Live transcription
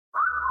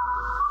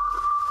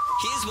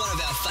Here's one of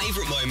our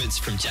favourite moments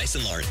from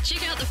Jason Lauren.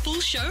 Check out the full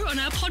show on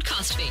our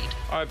podcast feed.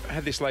 I've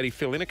had this lady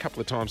fill in a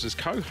couple of times as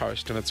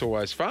co-host, and it's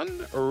always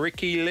fun.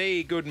 Ricky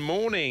Lee, good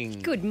morning.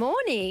 Good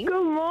morning.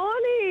 Good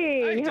morning.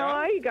 Hey, How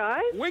are you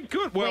guys? We're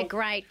good. Well, We're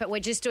great, but we're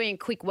just doing a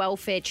quick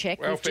welfare check.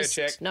 Welfare We've just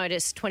check.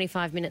 noticed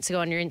 25 minutes ago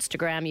on your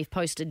Instagram you've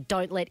posted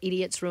 "Don't let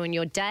idiots ruin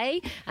your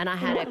day," and I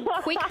had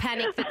a quick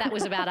panic that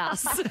was about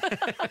us.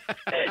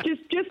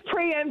 Just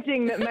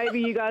preempting that maybe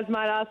you guys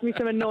might ask me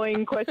some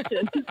annoying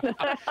questions.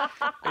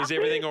 is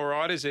everything all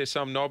right? Is there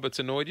some knob that's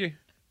annoyed you?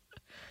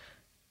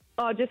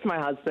 Oh, just my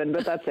husband,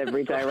 but that's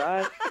every day,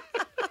 right?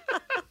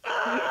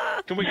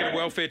 Can we get a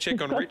welfare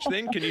check on Rich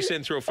then? Can you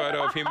send through a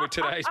photo of him with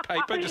today's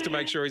paper just to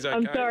make sure he's okay?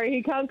 I'm sorry,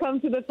 he can't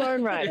come to the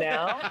phone right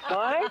now.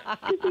 Why?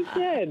 Because he's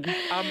dead.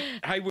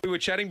 Hey, we were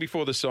chatting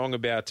before the song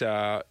about,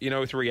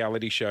 with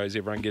reality shows,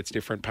 everyone gets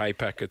different pay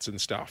packets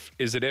and stuff.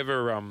 Is it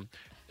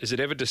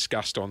ever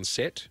discussed on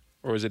set,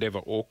 or is it ever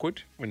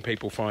awkward when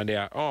people find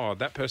out, oh,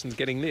 that person's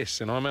getting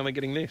this and I'm only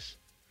getting this?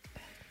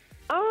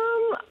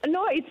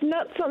 No, it's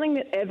not something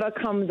that ever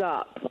comes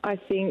up. I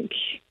think,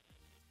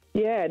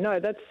 yeah, no,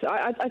 that's.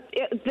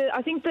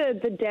 I think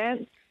the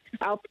dance.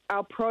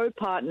 Our pro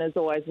partners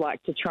always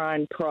like to try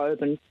and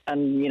probe and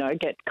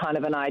get kind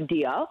of an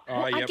idea. Oh,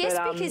 I yep. guess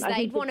But, because I they'd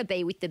think want to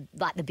be with the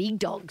big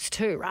dogs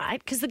too,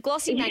 right? Because the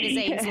glossy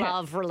magazines Yeah.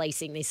 love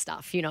releasing this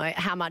stuff,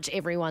 how much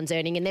everyone's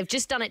earning. And they've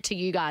just done it to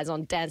you guys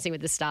on Dancing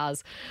with the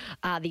Stars,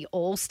 the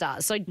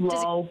All-Stars. So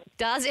Lol.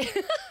 is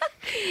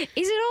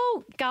it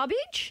all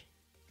garbage?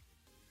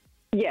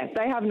 Yeah,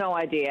 they have no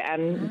idea,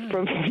 and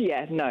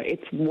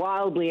it's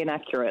wildly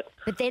inaccurate.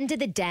 But then do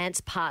the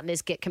dance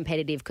partners get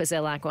competitive because they're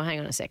like, well, hang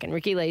on a second,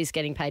 Ricky Lee's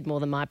getting paid more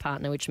than my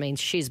partner, which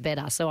means she's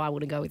better, so I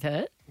want to go with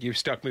her? You've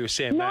stuck me with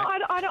Sam No,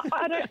 Mack. I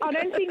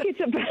don't think it's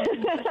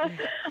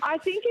I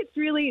think it's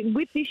really,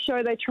 with this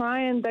show, they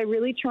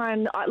really try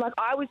and,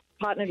 I was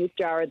partnered with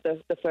Jared the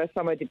first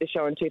time I did the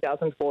show in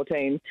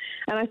 2014,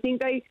 and I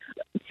think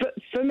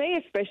for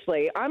me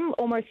especially, I'm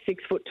almost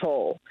 6 foot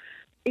tall.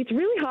 It's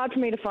really hard for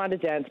me to find a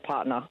dance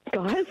partner,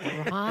 guys.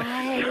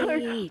 Right.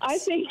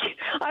 So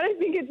I don't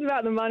think it's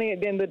about the money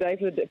at the end of the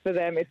day for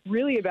them. It's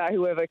really about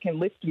whoever can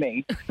lift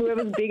me,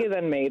 whoever's bigger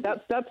than me.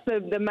 That's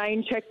the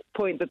main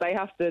checkpoint that they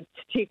have to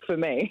tick for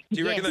me. Do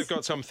you reckon Yes. they've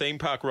got some theme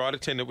park ride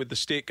attendant with the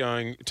stick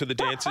going to the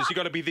dancers? You've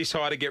got to be this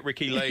high to get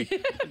Ricky Lee.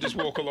 Just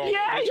walk along.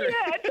 Yeah,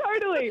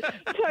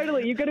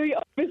 totally. You've got to be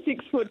over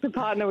 6 foot to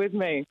partner with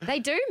me. They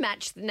do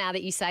match, now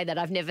that you say that.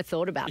 I've never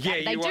thought about that.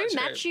 Yeah, They you do watch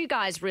match it. you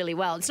guys really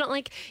well. It's not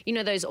like,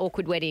 those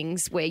awkward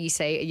weddings where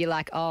you're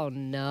like, oh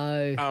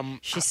no,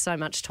 she's so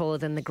much taller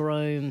than the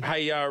groom.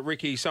 Hey,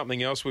 Ricky,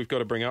 something else we've got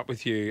to bring up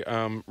with you.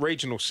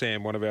 Regional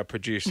Sam, one of our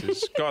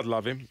producers, God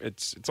love him.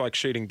 It's like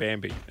shooting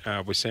Bambi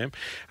with Sam.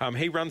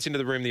 He runs into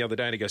the room the other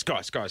day and he goes,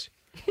 guys,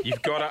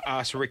 you've got to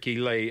ask Ricky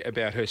Lee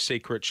about her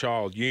secret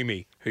child,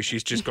 Yumi, who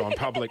she's just gone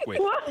public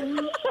with.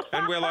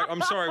 And we're like,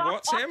 I'm sorry,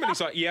 what, Sam? And he's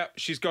like, yeah,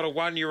 she's got a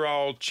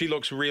 1-year-old. She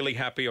looks really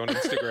happy on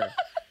Instagram.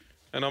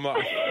 And I'm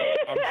like,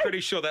 I'm pretty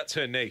sure that's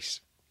her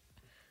niece.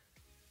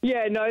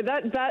 Yeah, no,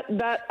 that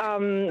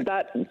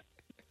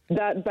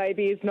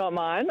baby is not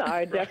mine.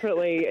 I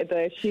definitely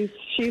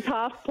she's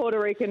half Puerto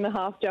Rican,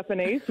 half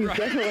Japanese. She's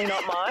definitely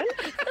not mine.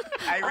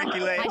 Hey,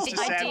 Ricky Lee, it's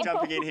just Sam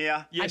jumping in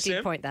here. Yes, I did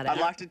Sam? point that out.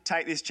 I'd like to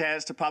take this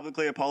chance to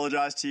publicly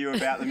apologise to you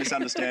about the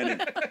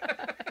misunderstanding.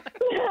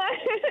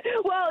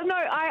 Well, no,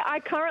 I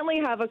currently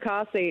have a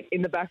car seat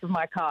in the back of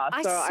my car.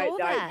 I so saw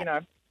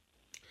that.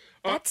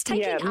 That's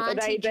taking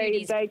Auntie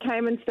Judy's... they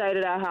came and stayed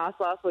at our house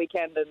last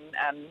weekend,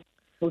 and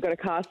we've got a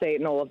car seat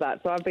and all of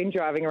that. So I've been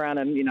driving around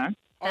and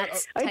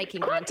That's it's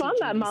taking quite Auntie fun,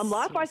 that Judy's... mum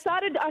life. I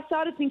started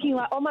thinking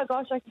like, oh my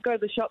gosh, I could go to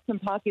the shops and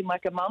park in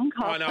like a mum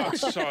car. I know,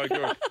 it's so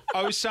good.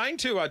 I was saying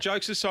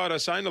jokes aside, I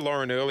was saying to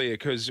Lauren earlier,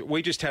 because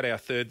we just had our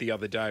third the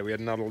other day. We had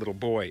another little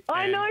boy.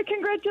 I know,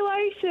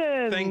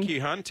 congratulations. Thank you,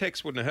 hun.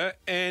 Text wouldn't hurt.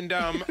 And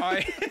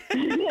I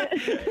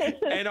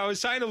was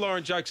saying to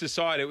Lauren, jokes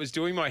aside, it was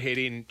doing my head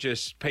in,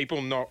 just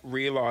people not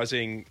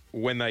realising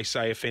when they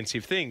say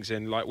offensive things.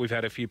 And like, we've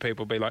had a few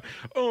people be like,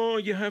 oh,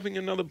 you're having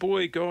another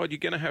boy. God, you're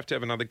going to have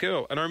another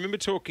girl. And I remember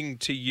talking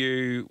to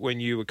you when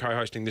you were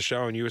co-hosting the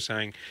show, and you were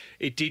saying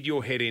it did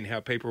your head in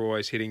how people are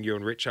always hitting you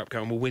and Rich up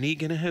going, well, when are you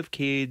going to have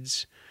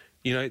kids?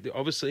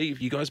 Obviously,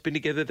 if you guys been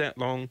together that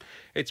long,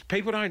 it's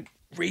people don't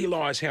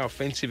realise how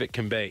offensive it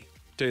can be,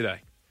 do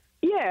they?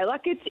 Yeah,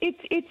 like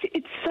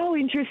it's so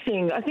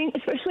interesting. I think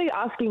especially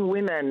asking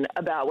women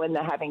about when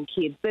they're having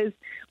kids.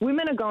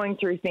 Women are going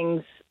through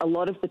things a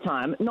lot of the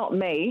time, not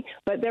me,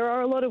 but there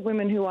are a lot of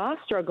women who are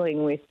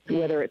struggling with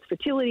whether it's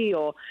fertility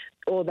or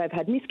they've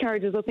had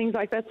miscarriages or things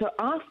like that. So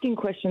asking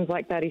questions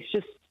like that is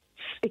just,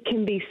 it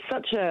can be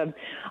such a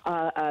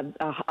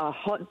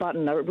hot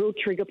button, a real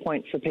trigger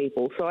point for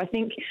people. So I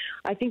think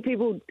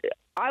people,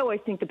 I always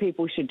think that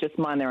people should just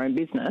mind their own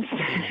business.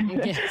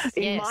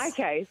 In my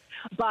case,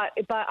 but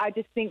I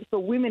just think for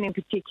women in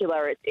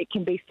particular, it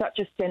can be such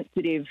a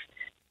sensitive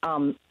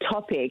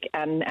topic,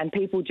 and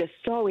people just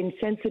so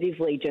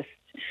insensitively just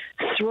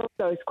throw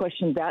those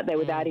questions out there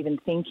without even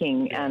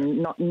thinking, and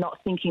not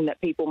thinking that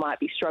people might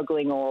be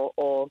struggling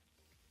or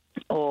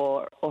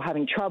or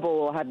having trouble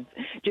or have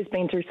just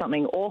been through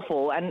something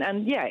awful.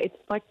 And yeah, it's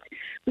like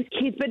with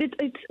kids, but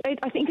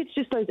I think it's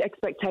just those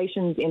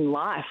expectations in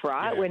life,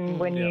 right? Yeah.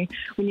 When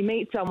you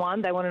meet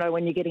someone, they want to know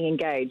when you're getting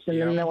engaged,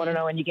 and then they want to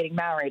know when you're getting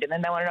married, and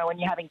then they want to know when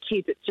you're having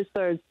kids. It's just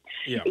those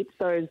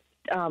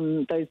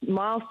those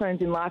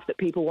milestones in life that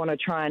people want to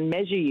try and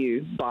measure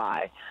you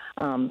by.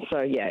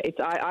 So yeah,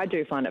 I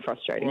do find it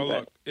frustrating. Well,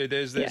 look,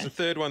 there's a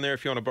third one there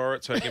if you want to borrow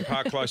it, so you can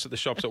park close at the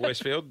shops at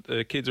Westfield.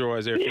 The kids are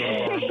always there if you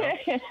want to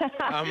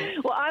borrow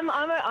them. Well,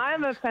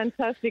 I'm a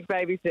fantastic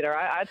babysitter.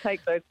 I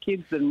take those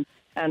kids and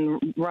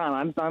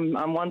run.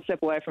 I'm one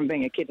step away from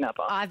being a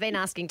kidnapper. I've been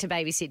asking to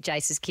babysit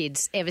Jace's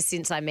kids ever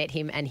since I met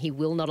him, and he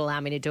will not allow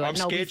me to do it. I'm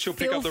scared she'll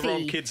pick up the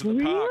wrong kids at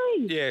the park.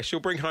 Yeah, she'll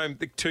bring home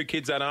the 2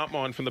 kids that aren't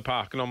mine from the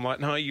park, and I'm like,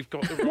 no, you've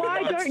got the wrong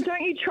Why ones.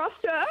 don't you trust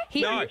her?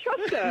 Don't you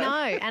trust her?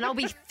 No, and I'll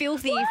be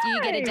filthy if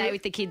you get a day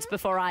with the kids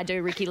before I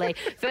do, Ricky Lee.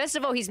 First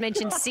of all, he's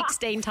mentioned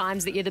 16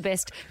 times that you're the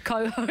best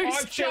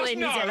co-host Jillian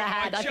he's ever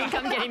had. I think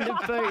I'm getting the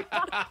boot.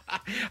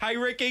 Hey,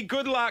 Ricky,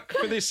 good luck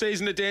for this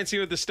season of Dancing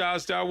with the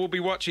Stars, Dale. We'll be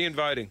watching and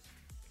voting.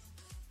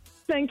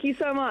 Thank you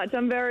so much.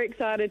 I'm very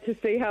excited to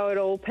see how it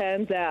all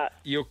pans out.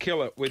 You'll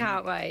kill it.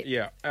 Can't wait.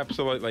 Yeah,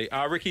 absolutely.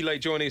 Ricky Lee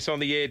joining us on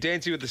the air.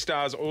 Dancing with the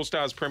Stars, All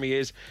Stars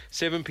premieres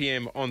 7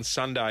 p.m. on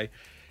Sunday.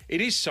 It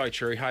is so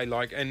true, hey,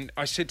 and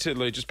I said to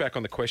Lou, just back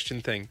on the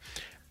question thing,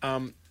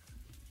 I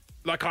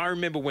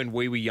remember when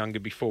we were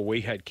younger, before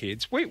we had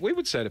kids, we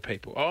would say to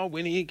people, oh,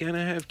 when are you going to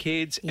have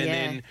kids? And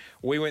then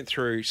we went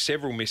through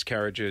several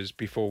miscarriages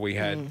before we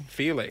had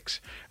Felix.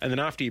 And then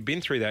after you've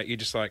been through that, you're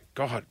just like,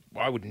 God,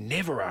 I would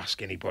never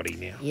ask anybody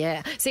now.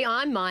 Yeah. See,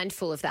 I'm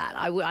mindful of that.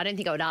 I don't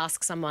think I would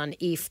ask someone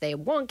if they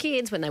want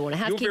kids, when they want to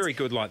have kids. You're very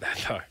good like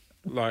that,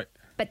 though.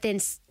 But then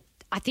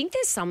I think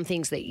there's some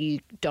things that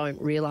you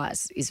don't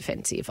realise is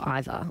offensive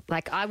either.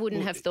 Like, I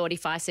wouldn't have thought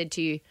if I said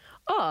to you,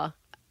 oh,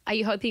 are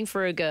you hoping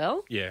for a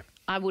girl? Yeah.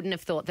 I wouldn't have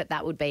thought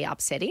that would be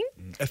upsetting.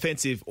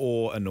 Offensive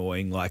or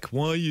annoying, like,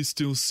 why are you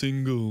still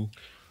single?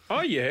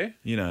 Oh, yeah.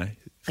 You know,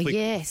 flick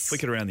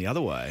it around the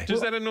other way.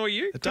 Does that annoy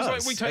you? It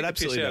does. We take it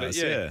absolutely the piss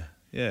does. out of it.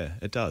 Yeah,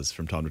 it does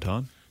from time to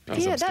time.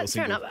 Yeah, that's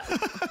fair enough.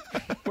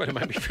 Way to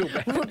make me feel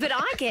bad. But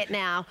I get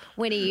now,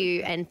 when are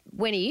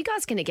you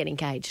guys going to get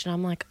engaged? And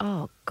I'm like,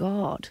 oh,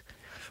 God.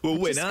 Well,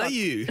 when are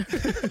you?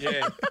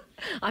 Yeah.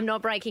 I'm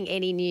not breaking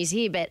any news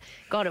here, but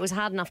God, it was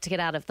hard enough to get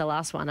out of the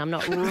last one. I'm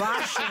not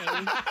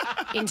rushing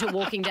into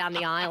walking down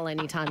the aisle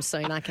anytime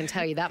soon. I can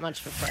tell you that much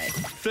for free.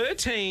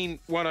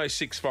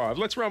 131065.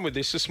 Let's run with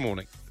this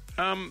morning.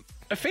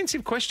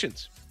 Offensive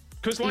questions.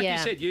 Because like you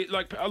said,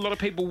 a lot of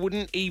people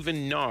wouldn't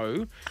even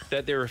know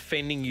that they're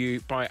offending you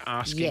by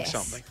asking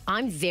something.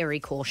 I'm very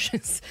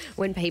cautious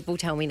when people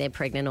tell me they're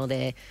pregnant or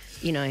they're,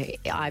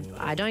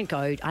 I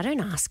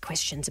don't ask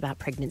questions about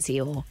pregnancy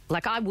or,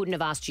 I wouldn't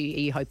have asked you, are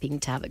you hoping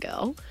to have a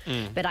girl?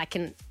 But I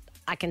can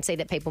see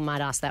that people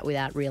might ask that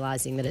without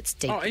realising that it's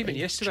deeply even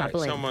yesterday,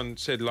 troubling. someone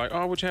said,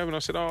 what you have? And I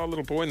said, a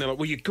little boy. And they're like,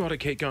 well, you've got to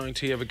keep going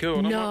till you have a girl.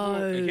 And I'm like,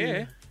 well,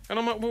 yeah. And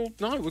I'm like, well,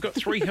 no, we've got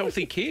 3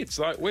 healthy kids.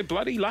 We're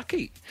bloody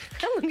lucky.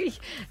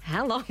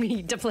 How long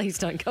please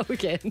don't go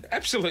again.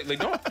 Absolutely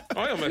not.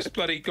 I almost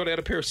bloody got out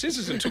a pair of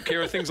scissors and took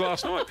care of things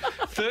last night.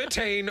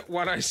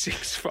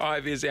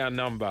 131065 is our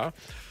number.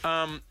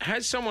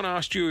 Has someone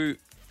asked you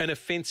an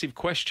offensive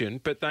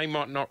question, but they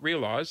might not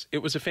realise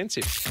it was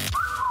offensive?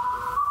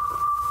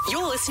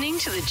 You're listening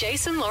to the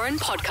Jason Lauren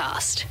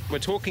podcast. We're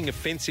talking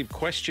offensive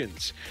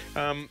questions.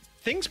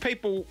 Things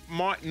people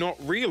might not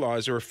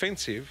realise are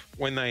offensive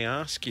when they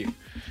ask you.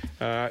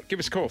 Give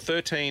us a call.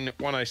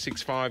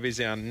 131065 is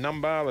our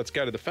number. Let's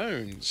go to the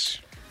phones.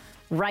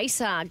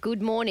 Racer,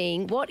 good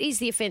morning. What is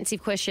the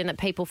offensive question that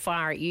people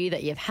fire at you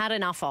that you've had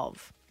enough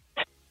of?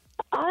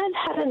 I've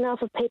had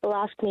enough of people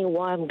asking me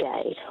why I'm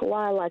gay,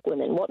 why I like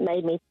women, what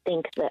made me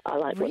think that I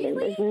like women.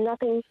 There's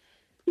nothing...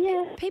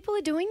 Yeah. People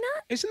are doing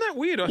that? Isn't that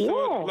weird? I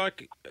thought,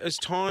 as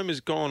time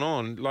has gone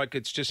on,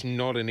 it's just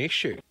not an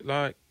issue.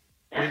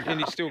 And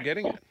you're still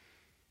getting it?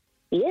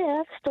 Yeah,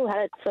 I've still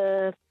had it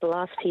for the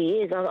last few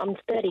years. I'm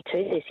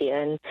 32 this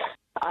year, and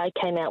I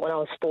came out when I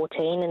was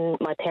 14, and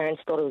my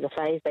parents thought it was a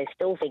phase. They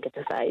still think it's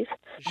a phase.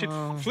 You should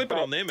flip it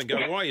on them and go,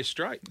 why are you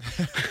straight?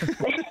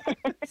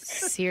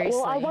 Seriously?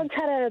 Well, I once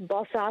had a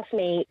boss ask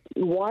me,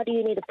 why do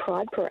you need a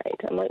pride parade?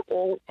 I'm like,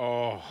 well...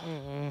 Oh...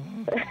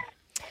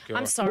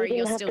 I'm sorry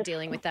you're still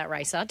dealing with that,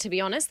 Racer. To be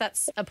honest,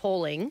 that's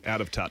appalling.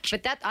 Out of touch.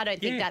 But I don't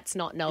think that's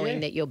not knowing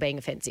that you're being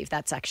offensive.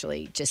 That's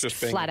actually just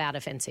flat out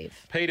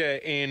offensive.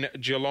 Peter in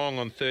Geelong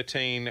on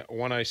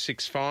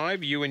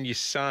 131065. You and your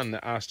son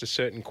asked a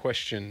certain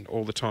question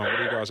all the time. What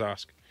do you guys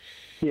ask?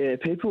 Yeah,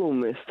 people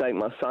mistake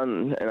my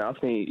son and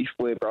ask me if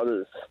we're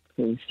brothers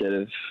instead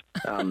of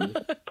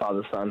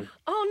father-son.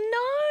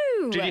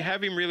 Oh, no! Did you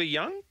have him really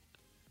young?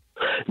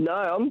 No,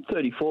 I'm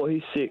 34.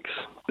 He's 6.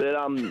 But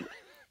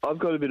I've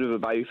got a bit of a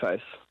baby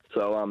face.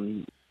 So,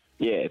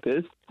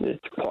 but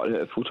it's quite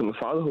hurtful to my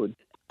fatherhood.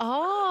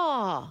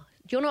 Oh,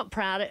 you're not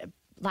proud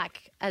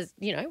like, as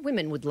you know,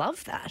 women would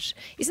love that.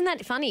 Isn't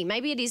that funny?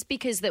 Maybe it is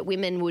because that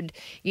women would,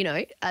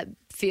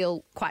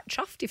 feel quite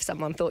chuffed if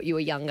someone thought you were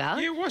younger.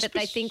 Yeah, why but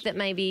they think that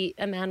maybe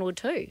a man would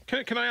too.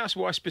 Can I ask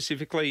why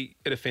specifically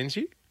it offends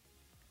you?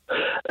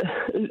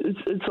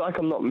 It's like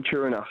I'm not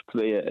mature enough to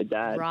be a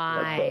dad.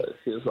 Right. That's what it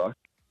feels like.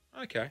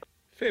 Okay,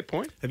 fair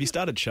point. Have you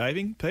started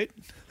shaving, Pete?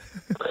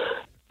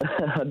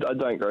 I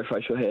don't grow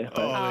facial hair.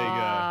 Oh, there you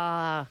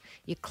Ah,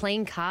 you're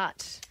clean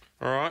cut.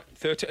 All right,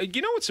 13.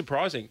 You know what's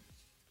surprising?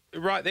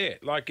 Right there,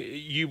 like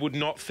you would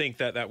not think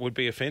that would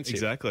be offensive.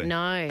 Exactly.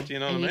 No. Do you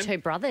know and what I you mean? two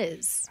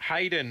brothers.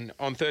 Hayden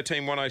on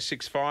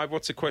 131065.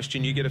 What's the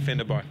question you get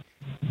offended by?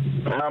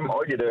 I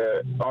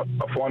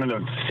find it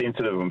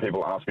insensitive when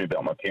people ask me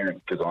about my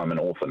parents because I'm an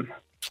orphan.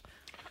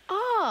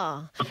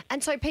 Oh,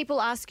 and so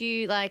people ask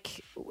you,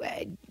 like,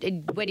 where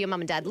do your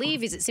mum and dad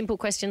live? Is it simple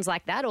questions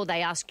like that? Or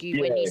they ask you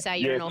when you say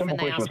you're an orphan,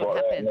 simple they ask questions what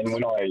like that. happened?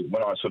 And then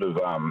when I sort of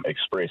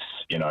express,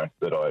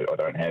 that I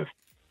don't have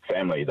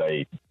family,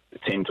 they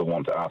tend to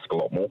want to ask a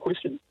lot more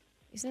questions.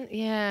 Which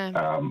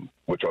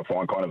I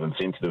find kind of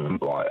insensitive.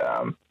 Like,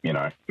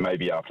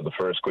 maybe after the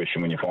first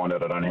question, when you find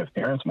out I don't have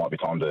parents, it might be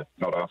time to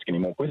not ask any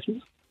more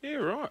questions. Yeah,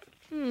 right.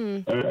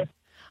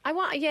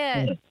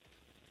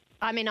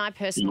 I mean, I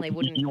personally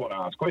wouldn't. You want to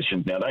ask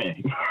questions now, don't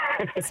you?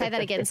 Say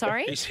that again,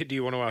 sorry? He said, do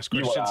you want to ask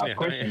You questions want to now? ask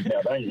questions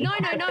now,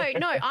 don't you?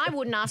 No, I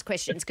wouldn't ask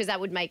questions because that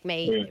would make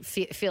me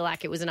feel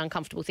like it was an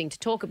uncomfortable thing to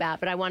talk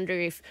about. But I wonder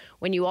if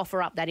when you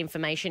offer up that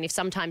information, if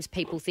sometimes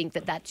people think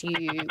that that's you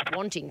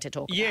wanting to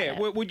talk about it. Yeah,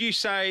 would you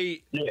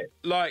say,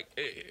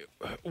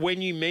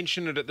 when you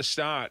mention it at the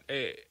start,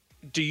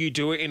 do you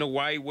do it in a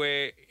way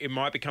where it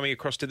might be coming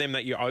across to them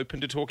that you're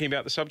open to talking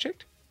about the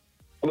subject?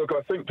 Look,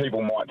 I think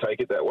people might take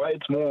it that way.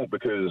 It's more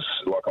because,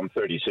 I'm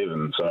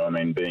 37, so,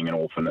 being an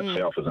orphan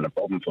itself isn't a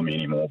problem for me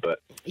anymore. But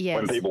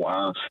when people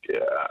ask,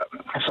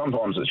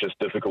 sometimes it's just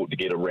difficult to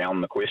get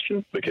around the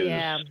question because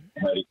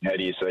how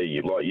do you say,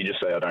 you just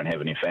say, I don't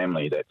have any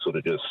family. That sort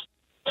of just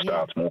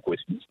starts more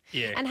questions.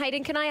 Yeah. And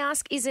Hayden, can I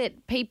ask, is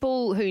it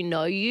people who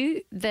know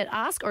you that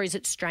ask or is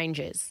it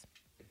strangers?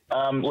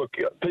 Look,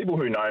 people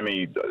who know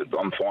me,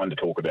 I'm fine to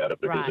talk about it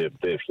because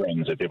they're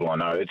friends, they're people I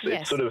know.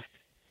 It's sort of...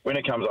 When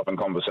it comes up in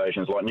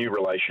conversations, like new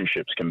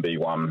relationships can be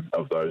one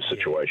of those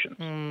situations.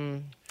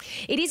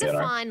 It is a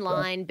fine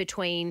line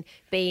between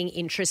being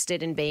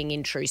interested and being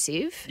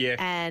intrusive. Yeah.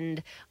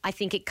 And I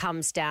think it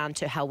comes down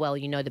to how well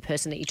you know the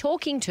person that you're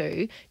talking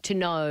to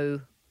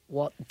know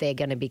what they're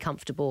going to be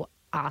comfortable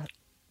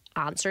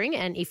answering.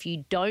 And if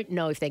you don't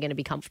know if they're going to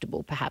be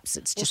comfortable, perhaps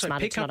it's just also,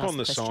 smarter pick to not up ask on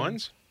the question.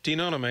 signs. Do you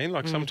know what I mean?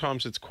 Like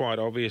sometimes it's quite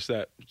obvious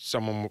that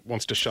someone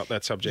wants to shut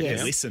that subject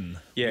down. Listen.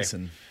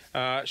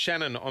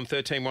 Shannon on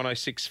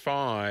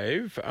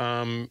 131065,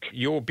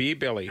 your beer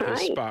belly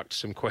has sparked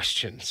some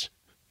questions.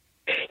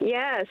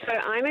 Yeah, so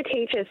I'm a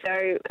teacher,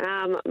 so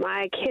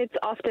my kids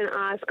often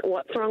ask,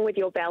 what's wrong with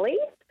your belly?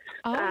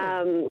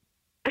 And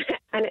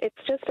it's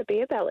just a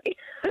beer belly.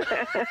 I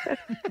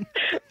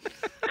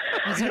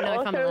don't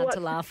know if I'm allowed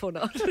to laugh or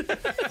not.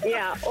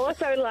 Yeah,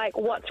 also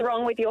what's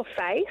wrong with your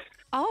face?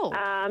 Oh.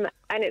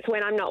 And it's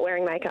when I'm not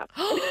wearing makeup.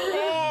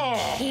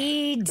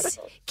 Kids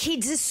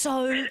are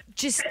so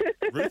just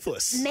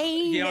ruthless.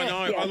 Mean. Yeah, I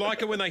know. I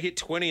like it when they hit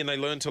 20 and they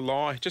learn to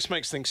lie. It just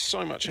makes things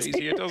so much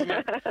easier, doesn't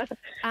it?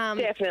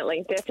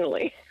 Definitely.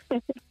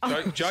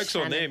 Joke's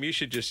on them. You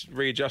should just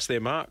readjust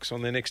their marks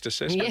on their next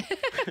assessment. Yeah.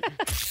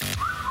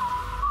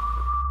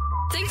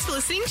 Thanks for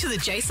listening to the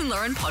Jason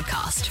Lauren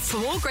podcast. For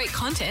more great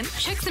content,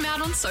 check them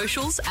out on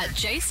socials at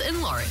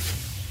Jason Lauren.